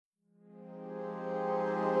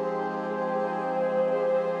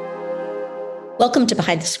Welcome to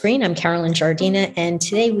Behind the Screen. I'm Carolyn Jardina, and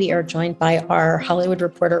today we are joined by our Hollywood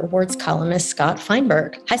Reporter Awards columnist, Scott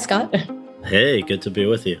Feinberg. Hi, Scott. Hey, good to be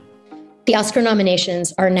with you. The Oscar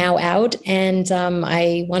nominations are now out, and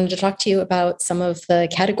I wanted to talk to you about some of the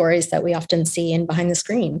categories that we often see in Behind the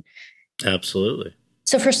Screen. Absolutely.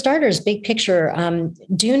 So for starters, big picture,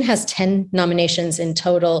 Dune has 10 nominations in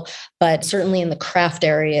total, but certainly in the craft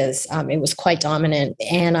areas, it was quite dominant.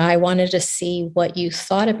 And I wanted to see what you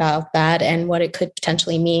thought about that and what it could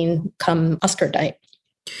potentially mean come Oscar night.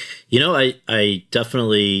 I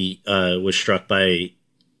definitely was struck by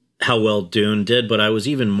how well Dune did, but I was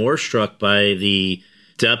even more struck by the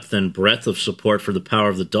depth and breadth of support for The Power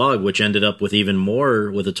of the Dog, which ended up with even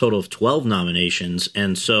more, with a total of 12 nominations.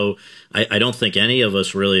 And so I don't think any of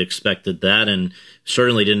us really expected that, and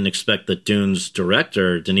certainly didn't expect that Dune's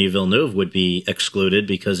director, Denis Villeneuve, would be excluded,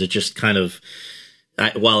 because it just kind of,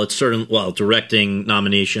 while directing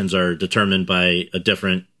nominations are determined by a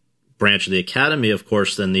different branch of the Academy, of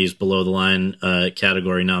course, than these below the line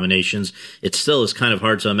category nominations, it still is kind of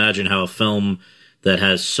hard to imagine how a film that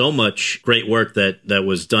has so much great work that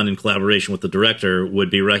was done in collaboration with the director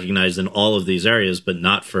would be recognized in all of these areas, but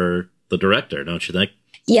not for the director, don't you think?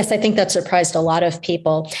 Yes, I think that surprised a lot of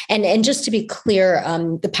people. And just to be clear,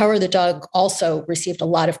 The Power of the Dog also received a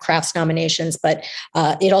lot of crafts nominations, but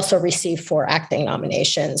it also received 4 acting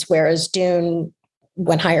nominations, whereas Dune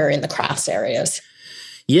went higher in the crafts areas.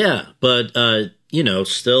 Yeah, but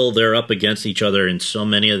still they're up against each other in so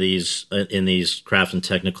many of these in these craft and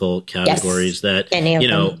technical categories, yes,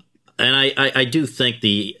 them. And I do think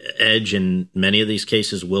the edge in many of these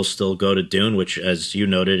cases will still go to Dune, which, as you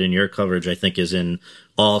noted in your coverage, I think is in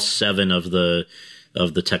all 7 of the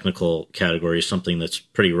technical categories, something that's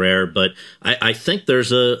pretty rare. But I think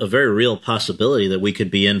there's a very real possibility that we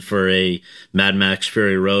could be in for a Mad Max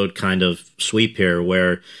Fury Road kind of sweep here,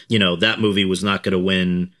 where, that movie was not going to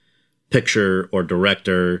win picture or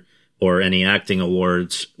director or any acting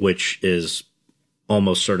awards, which is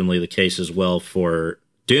almost certainly the case as well for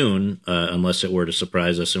Dune, unless it were to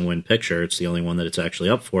surprise us and win picture. It's the only one that it's actually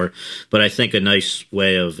up for. But I think a nice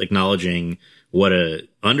way of acknowledging what a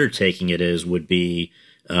undertaking it is would be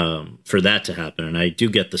for that to happen. And I do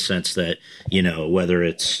get the sense that, whether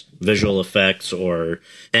it's visual effects or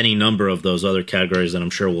any number of those other categories that I'm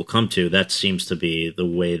sure we'll come to, that seems to be the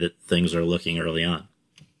way that things are looking early on.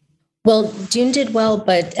 Well, Dune did well,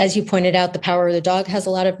 but as you pointed out, The Power of the Dog has a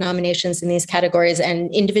lot of nominations in these categories,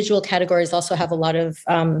 and individual categories also have a lot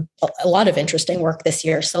of interesting work this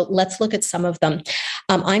year. So let's look at some of them.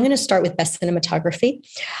 I'm going to start with Best Cinematography.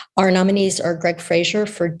 Our nominees are Greg Fraser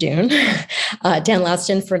for Dune, Dan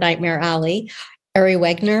Laustin for Nightmare Alley, Ari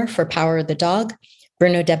Wegner for Power of the Dog,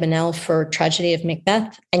 Bruno Debanel for Tragedy of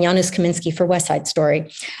Macbeth, and Janusz Kaminski for West Side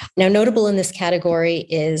Story. Now, notable in this category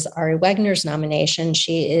is Ari Wegner's nomination.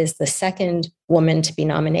 She is the second woman to be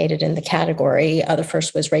nominated in the category. The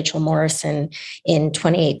first was Rachel Morrison in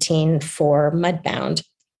 2018 for Mudbound.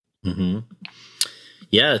 Mm-hmm.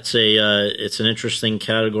 Yeah, it's an interesting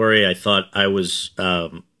category. I thought I was a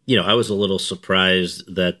little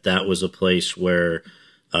surprised that was a place where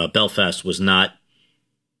Belfast was not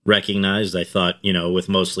recognized. I thought, with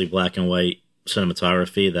mostly black and white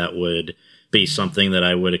cinematography, that would be something that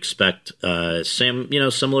I would expect.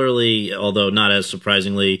 Similarly, although not as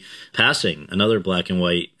surprisingly, Passing, another black and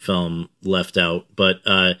white film, left out. But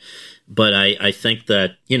I think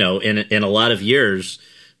that, in a lot of years,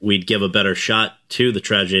 we'd give a better shot to the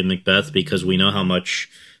Tragedy of Macbeth, because we know how much,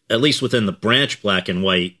 at least within the branch, black and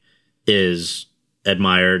white is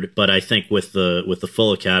admired. But I think with the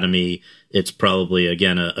full Academy, it's probably,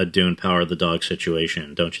 again, a Dune Power of the Dog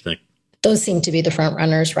situation, don't you think? Those seem to be the front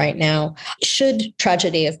runners right now. Should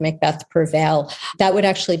Tragedy of Macbeth prevail, that would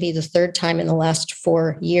actually be the 3rd time in the last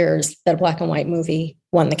 4 years that a black and white movie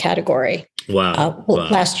won the category. Wow.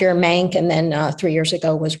 Last year, Mank, and then 3 years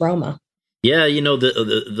ago was Roma. Yeah,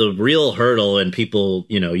 the real hurdle, and people,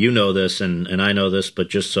 you know this and I know this, but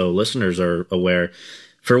just so listeners are aware,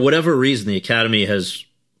 for whatever reason, the Academy has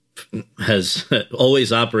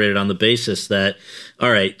always operated on the basis that,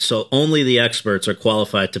 all right, so only the experts are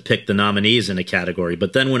qualified to pick the nominees in a category.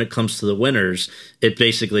 But then when it comes to the winners, it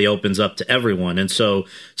basically opens up to everyone. And so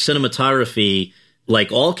cinematography,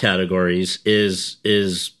 like all categories, is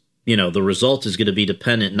the result is going to be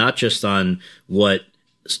dependent not just on what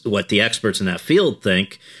the experts in that field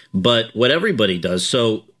think, but what everybody does.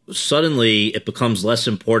 So suddenly it becomes less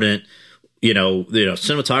important.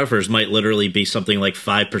 Cinematographers might literally be something like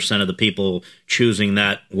 5% of the people choosing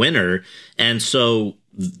that winner. And so,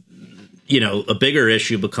 a bigger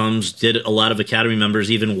issue becomes, did a lot of Academy members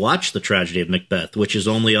even watch The Tragedy of Macbeth, which is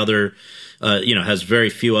only other, has very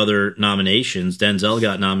few other nominations. Denzel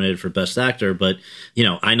got nominated for Best Actor, but,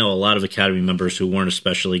 I know a lot of Academy members who weren't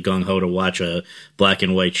especially gung-ho to watch a black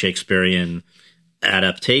and white Shakespearean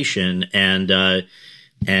adaptation, and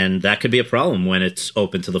that could be a problem when it's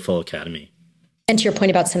open to the full Academy. And to your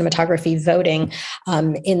point about cinematography voting,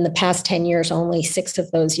 in the past 10 years, only 6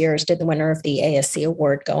 of those years did the winner of the ASC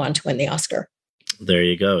award go on to win the Oscar. There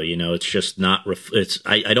you go. It's just not,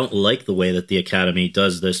 I don't like the way that the Academy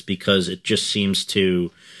does this, because it just seems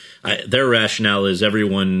to, their rationale is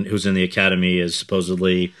everyone who's in the Academy is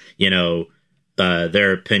supposedly,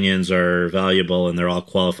 their opinions are valuable and they're all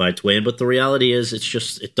qualified to win. But the reality is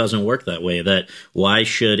it doesn't work that way. That why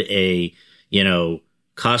should a,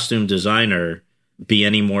 costume designer be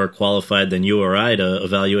any more qualified than you or I to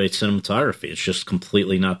evaluate cinematography? It's just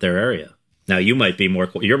completely not their area. Now,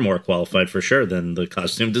 you're more qualified for sure than the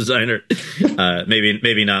costume designer.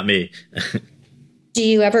 Maybe not me. Do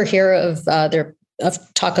you ever hear of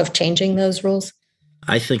talk of changing those rules?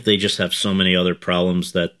 I think they just have so many other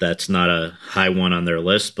problems that's not a high one on their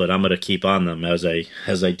list, but I'm going to keep on them as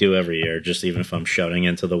I do every year, just even if I'm shouting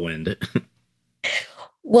into the wind.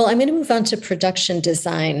 Well, I'm going to move on to production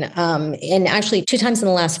design. And actually, 2 times in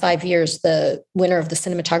the last 5 years, the winner of the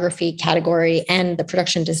cinematography category and the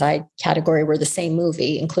production design category were the same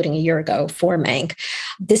movie, including a year ago for Mank.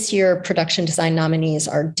 This year, production design nominees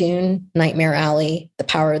are Dune, Nightmare Alley, The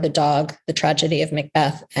Power of the Dog, The Tragedy of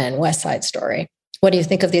Macbeth, and West Side Story. What do you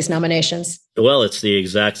think of these nominations? Well, it's the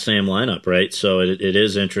exact same lineup, right? So it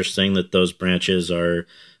is interesting that those branches are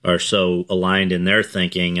so aligned in their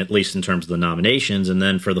thinking, at least in terms of the nominations. And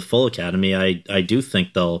then for the full Academy, I do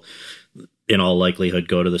think they'll, in all likelihood,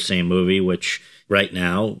 go to the same movie, which right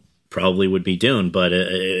now probably would be Dune, but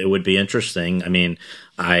it would be interesting. I mean,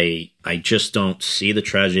 I just don't see The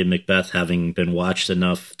Tragedy of Macbeth having been watched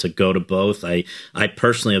enough to go to both. I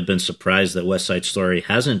personally have been surprised that West Side Story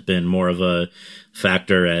hasn't been more of a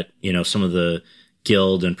factor at, some of the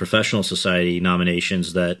Guild and Professional Society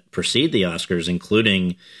nominations that precede the Oscars,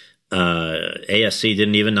 including ASC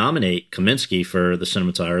didn't even nominate Kaminsky for the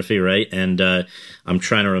cinematography, right? And I'm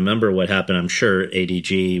trying to remember what happened. I'm sure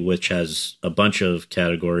ADG, which has a bunch of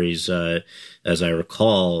categories, as I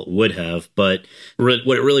recall, would have. But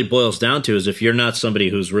what it really boils down to is if you're not somebody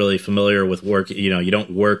who's really familiar with work, you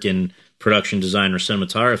don't work in production design or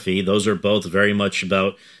cinematography, those are both very much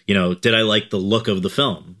about, did I like the look of the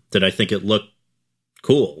film? Did I think it looked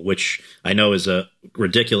cool? Which I know is a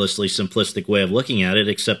ridiculously simplistic way of looking at it,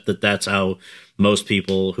 except that that's how most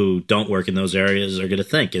people who don't work in those areas are going to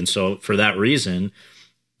think. And so for that reason,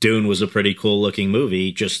 Dune was a pretty cool looking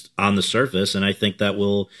movie just on the surface. And I think that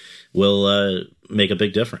will make a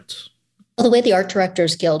big difference. Well, the way the Art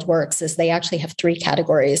Directors Guild works is they actually have 3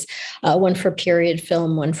 categories, one for period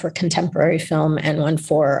film, one for contemporary film, and one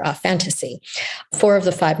for fantasy. 4 of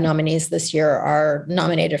the 5 nominees this year are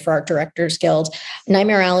nominated for Art Directors Guild.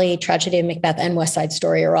 Nightmare Alley, Tragedy of Macbeth, and West Side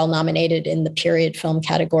Story are all nominated in the period film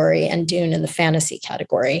category, and Dune in the fantasy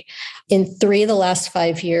category. In 3 of the last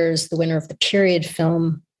 5 years, the winner of the period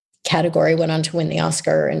film category went on to win the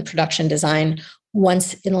Oscar in production design.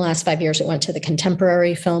 Once in the last 5 years, it went to the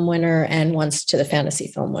contemporary film winner, and once to the fantasy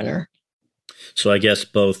film winner. So I guess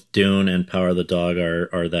both Dune and Power of the Dog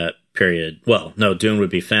are that period. Well, no, Dune would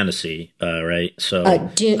be fantasy, right? So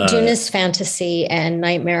Dune is fantasy, and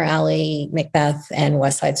Nightmare Alley, Macbeth, and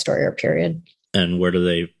West Side Story are period. And what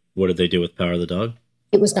did they do with Power of the Dog?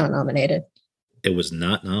 It was not nominated. It was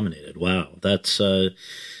not nominated. Wow, that's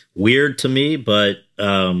weird to me, but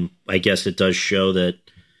I guess it does show that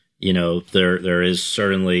there is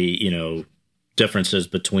certainly differences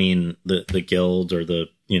between the guild or the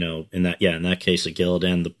in that case a guild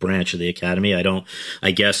and the branch of the Academy.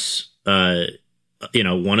 I guess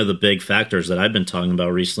one of the big factors that I've been talking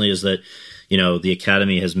about recently is that the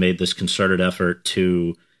Academy has made this concerted effort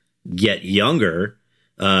to get younger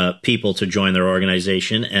people to join their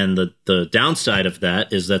organization, and the downside of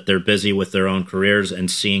that is that they're busy with their own careers and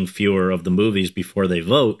seeing fewer of the movies before they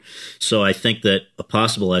vote. So I think that a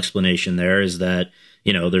possible explanation there is that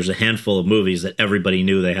there's a handful of movies that everybody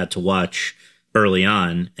knew they had to watch early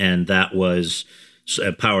on, and that was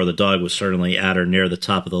Power of the Dog was certainly at or near the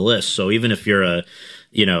top of the list. So even if you're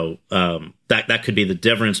that could be the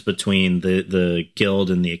difference between the Guild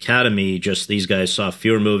and the Academy. Just these guys saw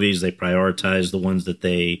fewer movies. They prioritized the ones that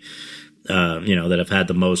they, that have had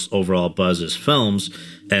the most overall buzz as films.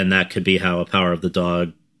 And that could be how A Power of the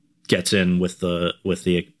Dog gets in with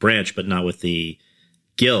the branch, but not with the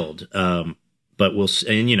Guild. But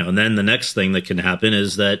and then the next thing that can happen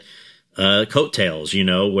is that coattails,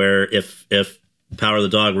 where if Power of the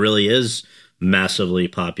Dog really is massively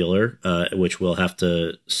popular, which we'll have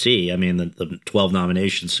to see. I mean, the 12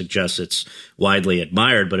 nominations suggests it's widely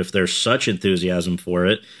admired, but if there's such enthusiasm for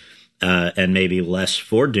it, and maybe less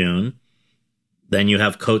for Dune, then you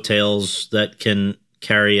have coattails that can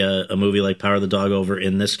carry a movie like Power of the Dog over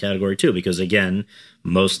in this category too, because again,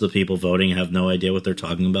 most of the people voting have no idea what they're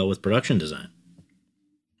talking about with production design.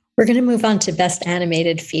 We're going to move on to Best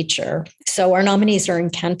Animated Feature. So our nominees are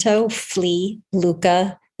Encanto, Flea,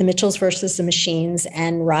 Luca, The Mitchells versus the Machines,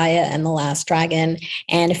 and Raya and the Last Dragon.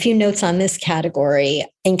 And a few notes on this category.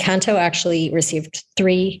 Encanto actually received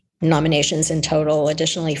 3 nominations in total,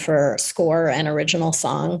 additionally for score and original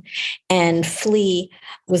song. And Flea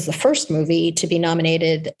was the first movie to be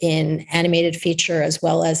nominated in animated feature as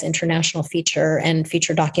well as international feature and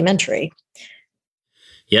feature documentary.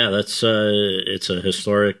 Yeah, that's it's a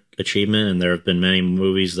historic achievement, and there have been many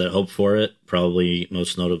movies that hope for it. Probably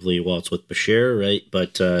most notably Waltz with Bashir, right?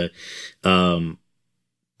 But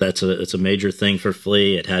it's a major thing for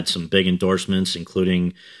Flea. It had some big endorsements,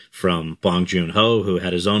 including from Bong Joon-ho, who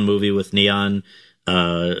had his own movie with Neon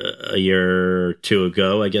a year or two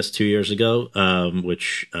ago, I guess 2 years ago,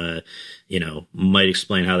 which might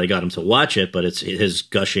explain how they got him to watch it. But his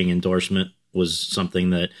gushing endorsement was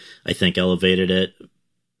something that I think elevated it.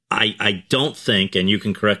 I don't think, and you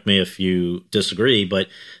can correct me if you disagree, but,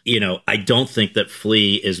 I don't think that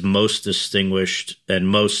Flea is most distinguished and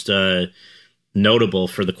most notable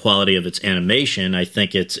for the quality of its animation. I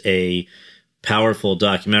think it's a powerful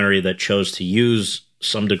documentary that chose to use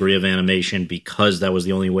some degree of animation because that was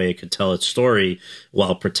the only way it could tell its story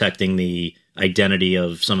while protecting the identity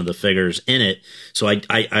of some of the figures in it. So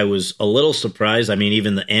I was a little surprised. I mean,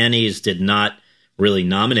 even the Annies did not really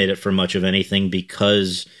nominate it for much of anything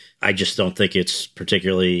because I just don't think it's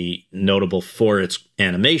particularly notable for its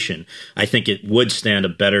animation. I think it would stand a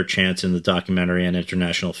better chance in the documentary and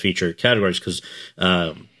international feature categories because,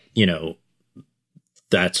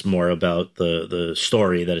 that's more about the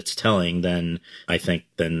story that it's telling than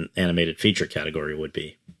animated feature category would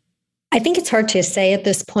be. I think it's hard to say at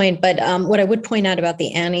this point, but what I would point out about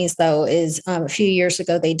the Annies, though, is a few years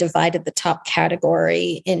ago, they divided the top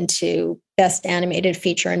category into Best Animated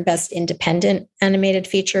Feature and Best Independent Animated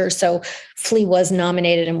Feature. So Flea was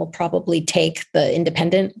nominated and will probably take the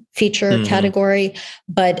Independent Feature category,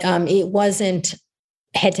 but it wasn't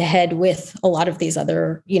head to head with a lot of these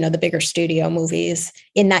other, the bigger studio movies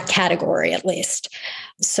in that category, at least.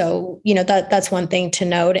 So, that's one thing to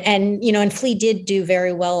note. And, and Flea did do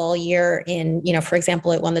very well all year in, for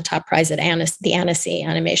example, it won the top prize at the Annecy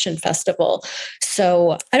Animation Festival.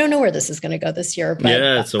 So I don't know where this is going to go this year. But,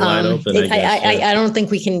 yeah, it's a wide open. I don't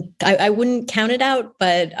think we can, I wouldn't count it out,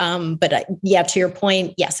 but yeah, to your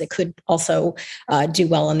point, yes, it could also do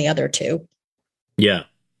well on the other two. Yeah.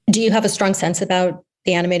 Do you have a strong sense about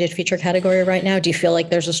the animated feature category right now? Do you feel like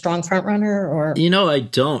there's a strong front runner or? I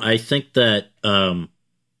don't. I think that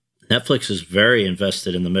Netflix is very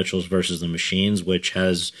invested in the Mitchells versus the Machines, which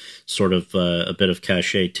has sort of a bit of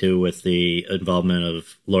cachet too with the involvement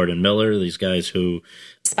of Lord and Miller, these guys who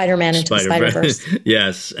Spider-Man into the Spider-Verse.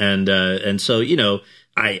 Yes. And so,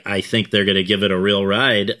 I think they're going to give it a real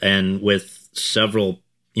ride, and with several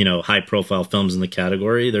high profile films in the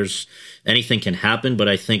category, anything can happen. But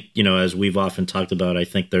I think, as we've often talked about, I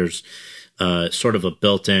think there's sort of a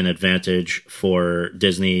built-in advantage for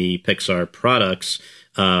Disney Pixar products,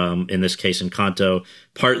 in this case Encanto,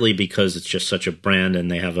 partly because it's just such a brand and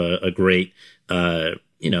they have a great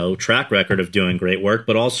track record of doing great work,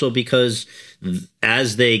 but also because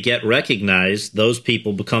as they get recognized, those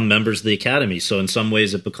people become members of the Academy. So in some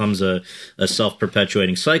ways it becomes a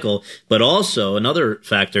self-perpetuating cycle. But also another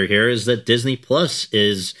factor here is that Disney Plus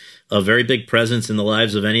is a very big presence in the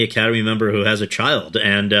lives of any Academy member who has a child.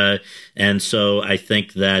 And so I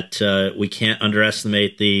think that we can't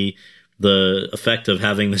underestimate the effect of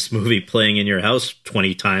having this movie playing in your house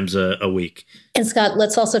 20 times a week. And Scott,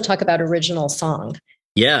 let's also talk about original song.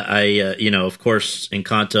 Yeah, of course,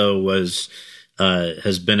 Encanto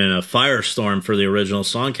has been in a firestorm for the original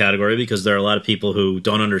song category because there are a lot of people who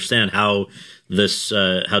don't understand how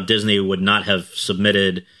Disney would not have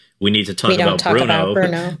submitted We Need to Talk About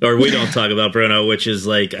Bruno, or We Don't Talk About Bruno, which is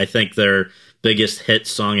like, I think their biggest hit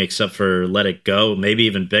song except for Let It Go, maybe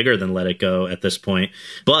even bigger than Let It Go at this point.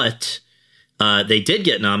 But they did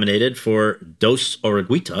get nominated for Dos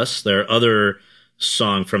Oruguitas, their other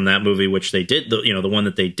song from that movie, which they did, the one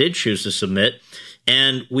that they did choose to submit.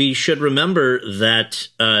 And we should remember that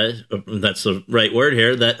that's the right word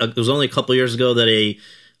here, that it was only a couple years ago that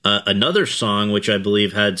another song, which I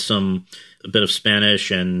believe had a bit of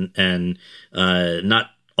Spanish and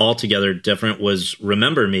not altogether different was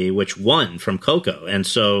Remember Me, which won from Coco. And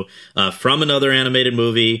so from another animated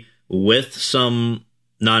movie with some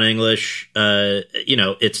non-English,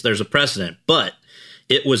 there's a precedent, but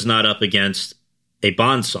it was not up against a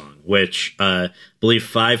Bond song, which I believe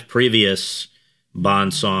 5 previous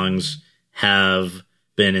Bond songs have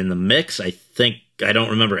been in the mix. I don't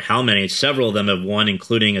remember how many. Several of them have won,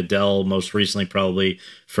 including Adele most recently, probably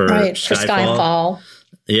for Skyfall.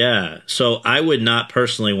 Yeah. So I would not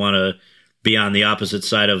personally want to be on the opposite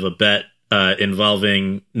side of a bet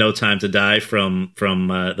involving No Time to Die from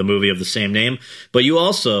the movie of the same name. But you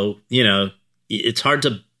also, it's hard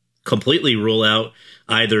to completely rule out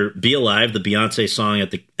either Be Alive, the Beyonce song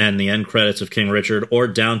at the end credits of King Richard, or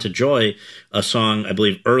Down to Joy, a song I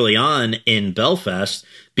believe early on in Belfast,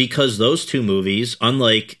 because those 2 movies,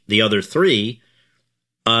 unlike the other 3,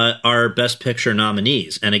 are Best Picture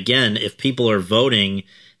nominees. And again, if people are voting,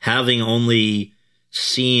 having only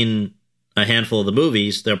seen a handful of the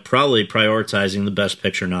movies, they're probably prioritizing the Best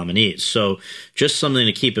Picture nominees. So just something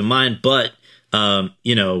to keep in mind. But, by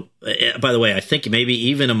the way, I think maybe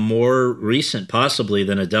even a more recent, possibly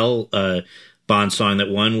than Adele Bond song that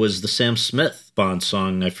won was the Sam Smith Bond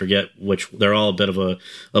song. I forget which. They're all a bit of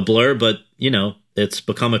a blur, but, it's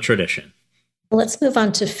become a tradition. Let's move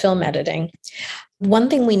on to film editing. One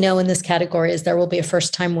thing we know in this category is there will be a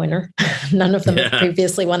first-time winner. None of them have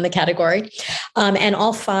previously won the category. And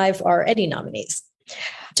all 5 are Eddie nominees.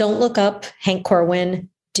 Don't Look Up, Hank Corwin,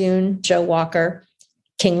 Dune, Joe Walker,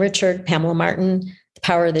 King Richard, Pamela Martin, The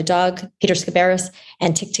Power of the Dog, Peter Scabaris,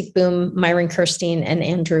 and Tick, Tick, Boom, Myron Kirstein and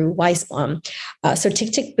Andrew Weisbaum. So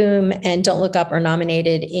Tick, Tick, Boom and Don't Look Up are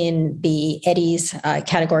nominated in the Eddies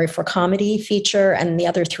category for comedy feature, and the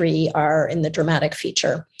other 3 are in the dramatic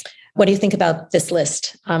feature. What do you think about this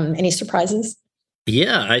list? Any surprises?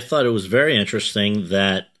 Yeah, I thought it was very interesting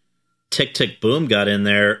that Tick, Tick, Boom got in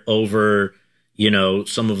there over,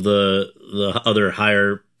 some of the other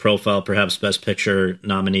higher profile, perhaps Best Picture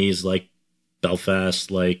nominees like Belfast,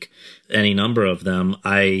 like any number of them.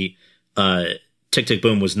 Tick, Tick,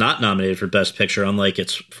 Boom was not nominated for Best Picture, unlike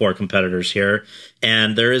its 4 competitors here.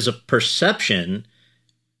 And there is a perception,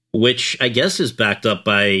 which I guess is backed up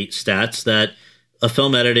by stats, that a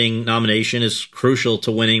film editing nomination is crucial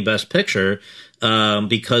to winning Best Picture,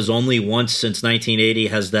 because only once since 1980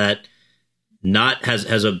 has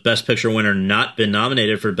a Best Picture winner not been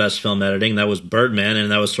nominated for Best Film Editing. That was Birdman,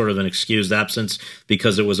 and that was sort of an excused absence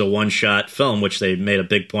because it was a one-shot film, which they made a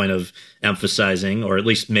big point of emphasizing, or at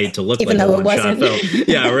least made to look like a one-shot film.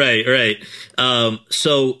 Yeah, right.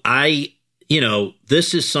 So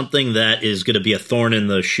this is something that is going to be a thorn in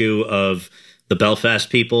the shoe of the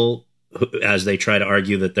Belfast people as they try to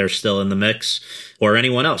argue that they're still in the mix, or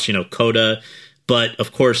anyone else, Coda. But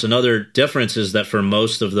of course, another difference is that for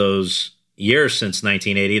most of those years since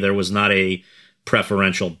 1980, there was not a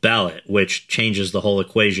preferential ballot, which changes the whole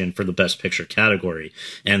equation for the Best Picture category.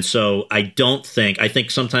 And so I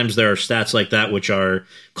think sometimes there are stats like that which are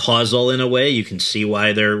causal in a way. You can see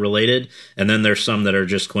why they're related. And then there's some that are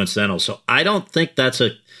just coincidental. So I don't think that's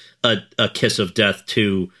a kiss of death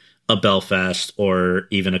to a Belfast or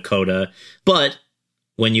even a Coda. But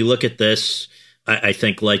when you look at this, I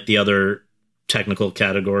think like the other technical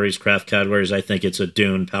categories, craft categories, I think it's a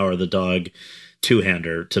Dune, Power of the Dog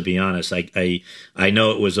two-hander, to be honest. I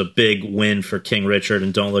know it was a big win for King Richard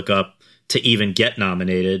and Don't Look Up to even get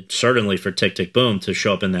nominated, certainly for Tick, Tick, Boom to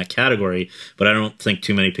show up in that category, but I don't think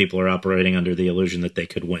too many people are operating under the illusion that they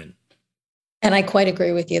could win. And I quite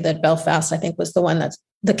agree with you that Belfast, I think, was the one that's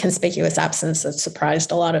the conspicuous absence that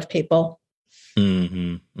surprised a lot of people.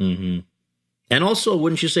 Mm-hmm. Mm-hmm. And also,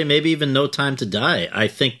 wouldn't you say maybe even No Time to Die? I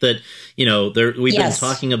think that, we've been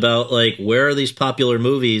talking about, like, where are these popular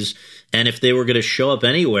movies? And if they were going to show up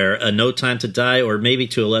anywhere, a No Time to Die, or maybe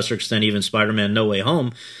to a lesser extent, even Spider-Man No Way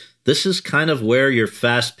Home, this is kind of where your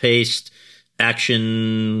fast-paced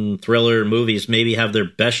action thriller movies maybe have their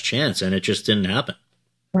best chance, and it just didn't happen.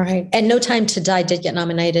 Right. And No Time to Die did get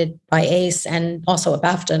nominated by Ace and also a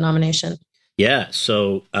BAFTA nomination. Yeah.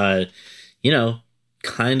 So,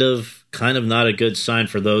 kind of not a good sign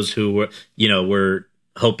for those who were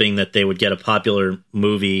hoping that they would get a popular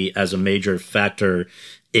movie as a major factor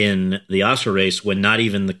in the Oscar race, when not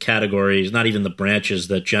even the categories, not even the branches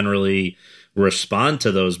that generally respond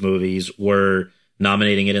to those movies were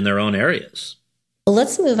nominating it in their own areas. Well,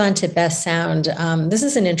 let's move on to Best Sound. This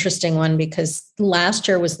is an interesting one because last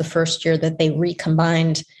year was the first year that they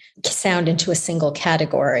recombined sound into a single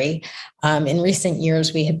category. In recent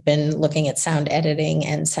years, we have been looking at sound editing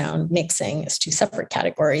and sound mixing as 2 separate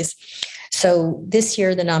categories. So this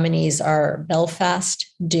year, the nominees are Belfast,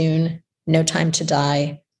 Dune, No Time to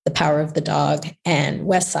Die, The Power of the Dog, and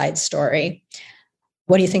West Side Story.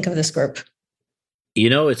 What do you think of this group?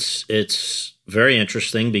 It's very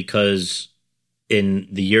interesting because in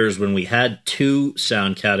the years when we had two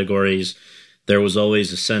sound categories, there was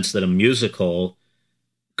always a sense that a musical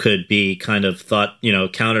could be kind of thought,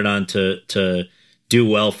 counted on to do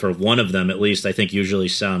well for one of them, at least. I think usually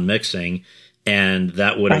sound mixing, and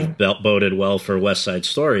that would have boded well for West Side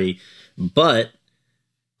Story. But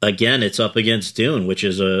again, it's up against Dune, which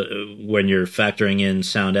is when you're factoring in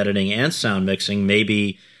sound editing and sound mixing,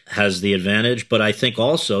 maybe has the advantage. But I think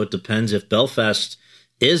also it depends if Belfast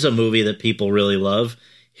is a movie that people really love.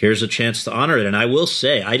 Here's a chance to honor it. And I will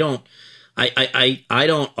say, I don't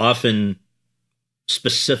often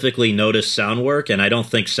specifically notice sound work, and I don't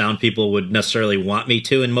think sound people would necessarily want me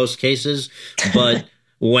to in most cases. But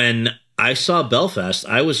when I saw Belfast,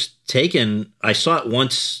 I saw it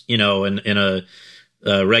once, in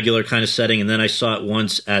a regular kind of setting, and then I saw it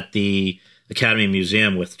once at the Academy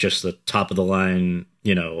Museum with just the top of the line,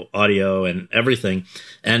 audio and everything,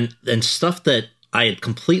 and stuff that I had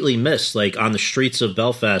completely missed, like on the streets of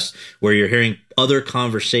Belfast, where you're hearing other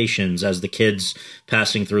conversations as the kids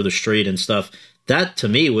passing through the street and stuff. That to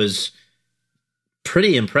me was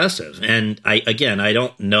pretty impressive. And I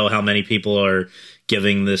don't know how many people are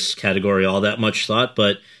giving this category all that much thought,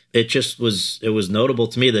 but it was notable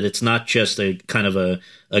to me that it's not just a kind of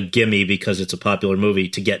a gimme because it's a popular movie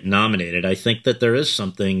to get nominated. I think that there is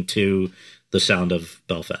something to the sound of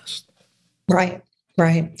Belfast. Right.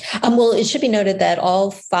 Well, it should be noted that all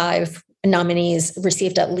 5 nominees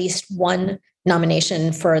received at least one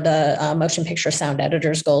nomination for the Motion Picture Sound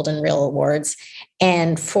Editors Golden Reel Awards,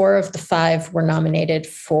 and 4 of the 5 were nominated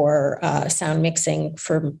for sound mixing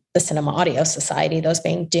for the Cinema Audio Society, those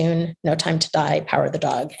being Dune, No Time to Die, Power of the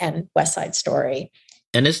Dog, and West Side Story.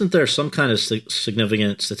 And isn't there some kind of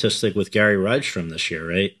significant statistic with Gary Rydstrom this year,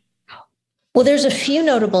 right? Well, there's a few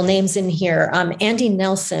notable names in here. Andy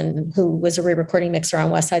Nelson, who was a re-recording mixer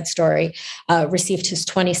on West Side Story, received his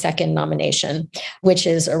 22nd nomination, which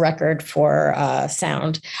is a record for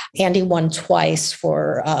sound. Andy won twice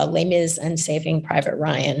for Les Mis and Saving Private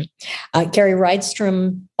Ryan. Gary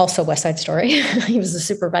Rydstrom, also West Side Story, he was the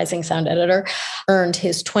supervising sound editor, earned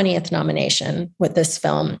his 20th nomination with this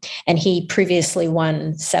film, and he previously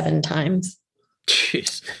won 7 times.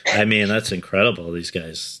 Jeez. I mean, that's incredible, these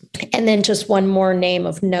guys. And then just one more name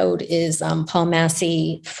of note is Paul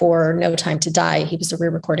Massey for No Time to Die. He was a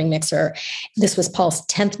re-recording mixer. This was Paul's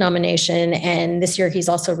 10th nomination. And this year he's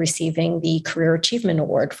also receiving the Career Achievement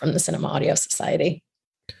Award from the Cinema Audio Society.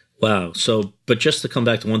 Wow. So, but just to come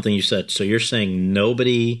back to one thing you said, so you're saying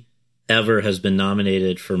nobody ever has been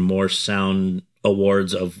nominated for more sound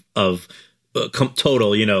awards of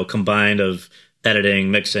total, combined of editing,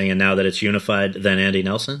 mixing, and now that it's unified, than Andy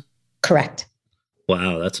Nelson? Correct.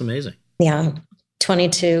 Wow, that's amazing. Yeah,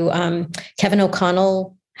 22. Kevin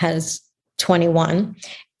O'Connell has 21,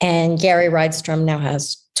 and Gary Rydstrom now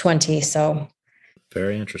has 20. So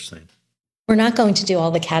very interesting. We're not going to do all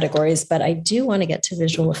the categories, but I do want to get to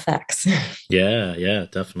visual effects. Yeah,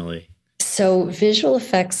 definitely. So visual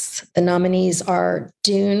effects, the nominees are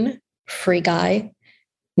Dune, Free Guy,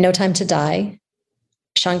 No Time to Die,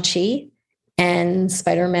 Shang-Chi, and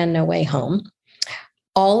Spider-Man No Way Home.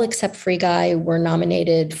 All except Free Guy were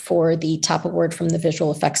nominated for the top award from the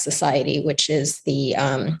Visual Effects Society, which is the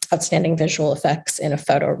outstanding visual effects in a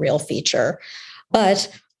photoreal feature.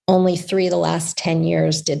 But only 3 of the last 10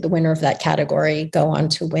 years did the winner of that category go on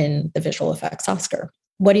to win the visual effects Oscar.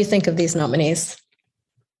 What do you think of these nominees?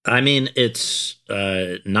 I mean, it's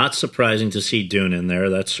not surprising to see Dune in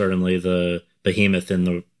there. That's certainly the behemoth in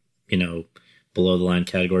the, below the line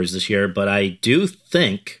categories this year. But I do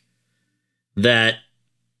think that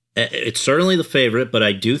it's certainly the favorite, but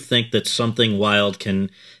I do think that something wild can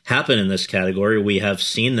happen in this category. We have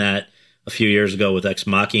seen that a few years ago with Ex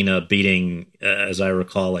Machina beating, as I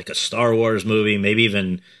recall, like a Star Wars movie, maybe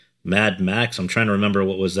even Mad Max. I'm trying to remember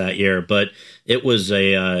what was that year, but it was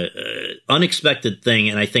a unexpected thing.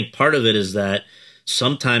 And I think part of it is that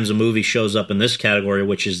sometimes a movie shows up in this category,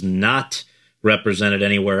 which is not represented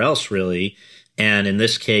anywhere else really. And in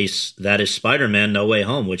this case, that is Spider-Man No Way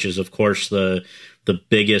Home, which is, of course, the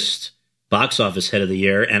biggest box office hit of the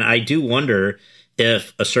year. And I do wonder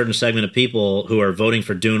if a certain segment of people who are voting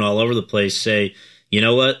for Dune all over the place say, you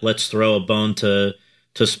know what, let's throw a bone to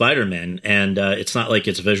Spider-Man. And it's not like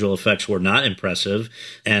its visual effects were not impressive.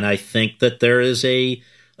 And I think that there is a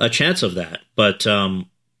chance of that. But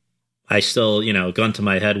I still, gun to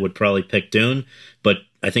my head, would probably pick Dune. But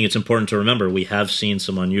I think it's important to remember we have seen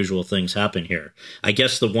some unusual things happen here. I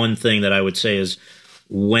guess the one thing that I would say is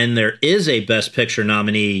when there is a Best Picture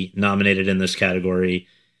nominee nominated in this category,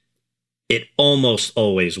 it almost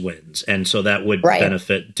always wins. And so that would Right.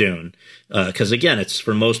 benefit Dune. Because again, it's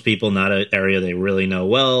for most people not an area they really know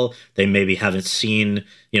well. They maybe haven't seen,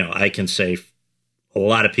 I can say a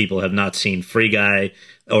lot of people have not seen Free Guy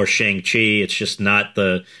or Shang-Chi. It's just not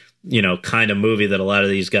the, kind of movie that a lot of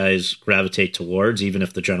these guys gravitate towards, even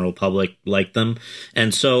if the general public like them.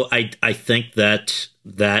 And so I think that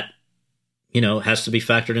has to be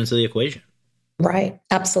factored into the equation. Right,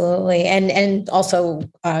 absolutely. And also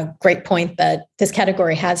a great point that this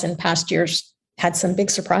category has in past years had some big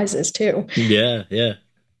surprises too. Yeah, yeah.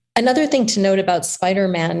 Another thing to note about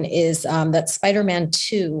Spider-Man is that Spider-Man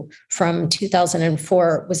 2 from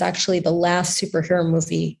 2004 was actually the last superhero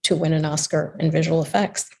movie to win an Oscar in visual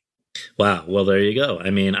effects. Wow. Well, there you go. I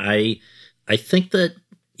mean, I think that,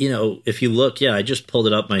 if you look, yeah, I just pulled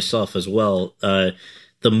it up myself as well.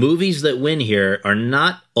 The movies that win here are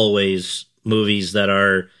not always movies that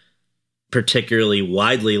are particularly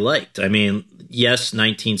widely liked. I mean, yes,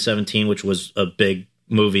 1917, which was a big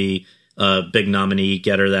movie, big nominee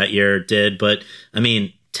getter that year, did. But I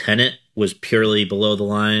mean, Tenet was purely below the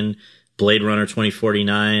line. Blade Runner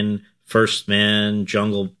 2049, First Man,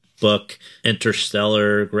 Jungle Book,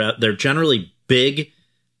 Interstellar. They're generally big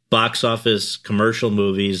box office commercial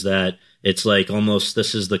movies that it's like almost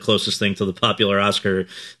this is the closest thing to the popular Oscar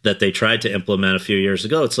that they tried to implement a few years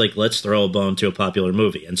ago. It's like, let's throw a bone to a popular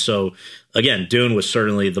movie. And so, again, Dune was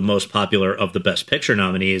certainly the most popular of the Best Picture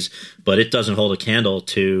nominees, but it doesn't hold a candle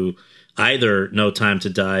to either No Time to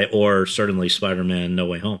Die or certainly Spider-Man No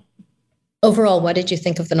Way Home. Overall, what did you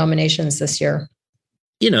think of the nominations this year?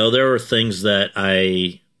 There were things that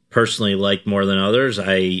I personally liked more than others.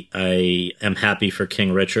 I am happy for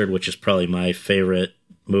King Richard, which is probably my favorite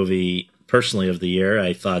movie personally of the year.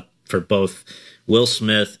 I thought for both Will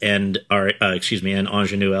Smith and and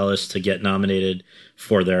Ingenue Ellis to get nominated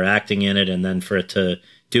for their acting in it, and then for it to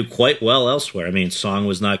do quite well elsewhere. I mean, song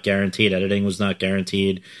was not guaranteed, editing was not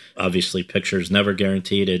guaranteed, obviously pictures never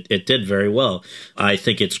guaranteed. It did very well. I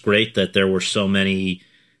think it's great that there were so many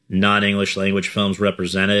non-English language films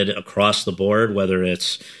represented across the board, whether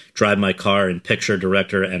it's Drive My Car in picture,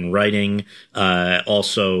 director, and writing.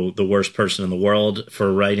 Also, The Worst Person in the World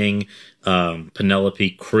for writing.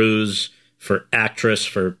 Penelope Cruz for actress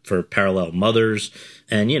for Parallel Mothers.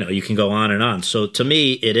 And, you can go on and on. So to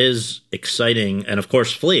me, it is exciting. And of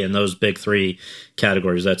course, Flea in those big three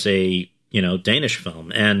categories. That's a, Danish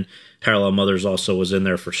film. And Parallel Mothers also was in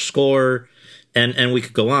there for score. And we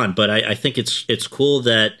could go on. But I think it's cool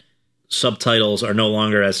that subtitles are no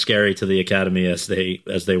longer as scary to the Academy as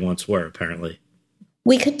they once were, apparently.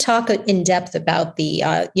 We could talk in depth about the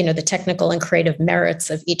the technical and creative merits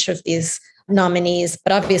of each of these nominees,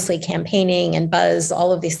 but obviously campaigning and buzz,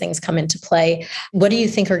 all of these things come into play. What do you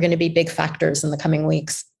think are going to be big factors in the coming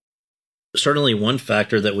weeks? Certainly one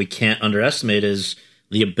factor that we can't underestimate is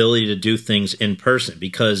the ability to do things in person,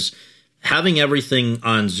 because having everything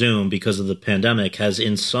on Zoom because of the pandemic has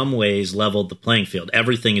in some ways leveled the playing field.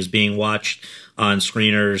 Everything is being watched on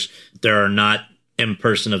screeners. There are not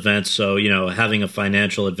in-person events. So, having a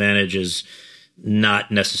financial advantage has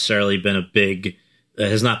not necessarily been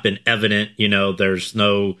has not been evident. There's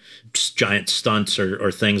no giant stunts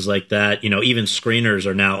or things like that. Even screeners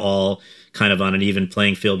are now all kind of on an even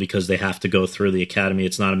playing field because they have to go through the Academy.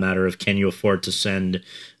 It's not a matter of can you afford to send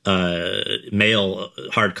mail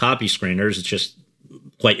hard copy screeners. It's just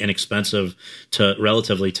quite inexpensive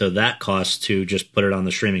relatively to that cost to just put it on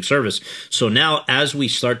the streaming service. So now as we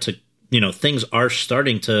start to, things are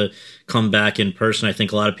starting to come back in person. I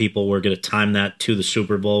think a lot of people were going to time that to the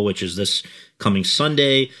Super Bowl, which is this coming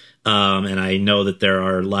Sunday. And I know that there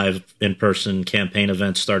are live in-person campaign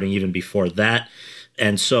events starting even before that.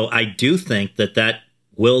 And so I do think that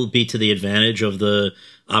will be to the advantage of the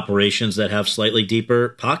operations that have slightly deeper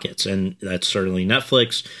pockets. And that's certainly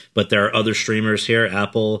Netflix, but there are other streamers here.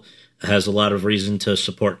 Apple has a lot of reason to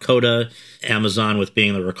support Coda. Amazon, with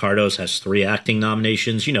Being the Ricardos, has 3 acting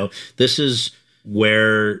nominations. This is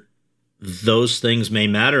where those things may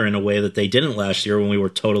matter in a way that they didn't last year when we were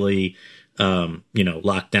totally,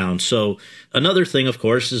 locked down. So another thing, of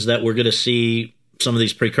course, is that we're going to see some of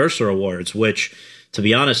these precursor awards, which, to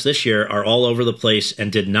be honest, this year are all over the place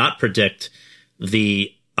and did not predict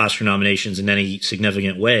the Oscar nominations in any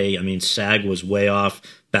significant way. I mean, SAG was way off,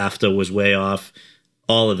 BAFTA was way off,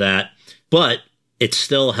 all of that. But it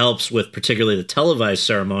still helps with particularly the televised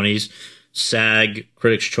ceremonies, SAG,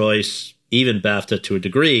 Critics' Choice, even BAFTA to a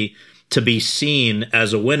degree, to be seen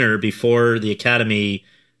as a winner before the Academy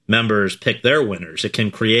members pick their winners. It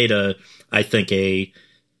can create a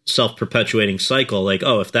self-perpetuating cycle. Like,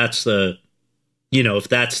 oh, if that's the if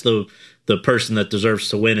that's the person that deserves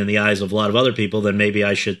to win in the eyes of a lot of other people, then maybe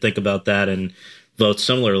I should think about that and vote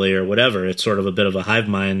similarly or whatever. It's sort of a bit of a hive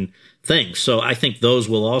mind thing. So I think those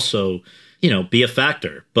will also, be a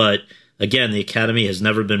factor. But again, the Academy has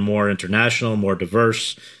never been more international, more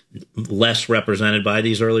diverse, less represented by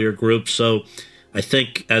these earlier groups. So I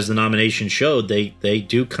think, as the nomination showed, they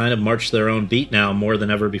do kind of march their own beat now more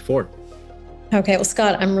than ever before. Okay, well,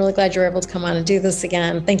 Scott, I'm really glad you're able to come on and do this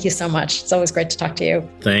again. Thank you so much. It's always great to talk to you.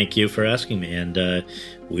 Thank you for asking me, and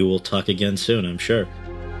we will talk again soon, I'm sure.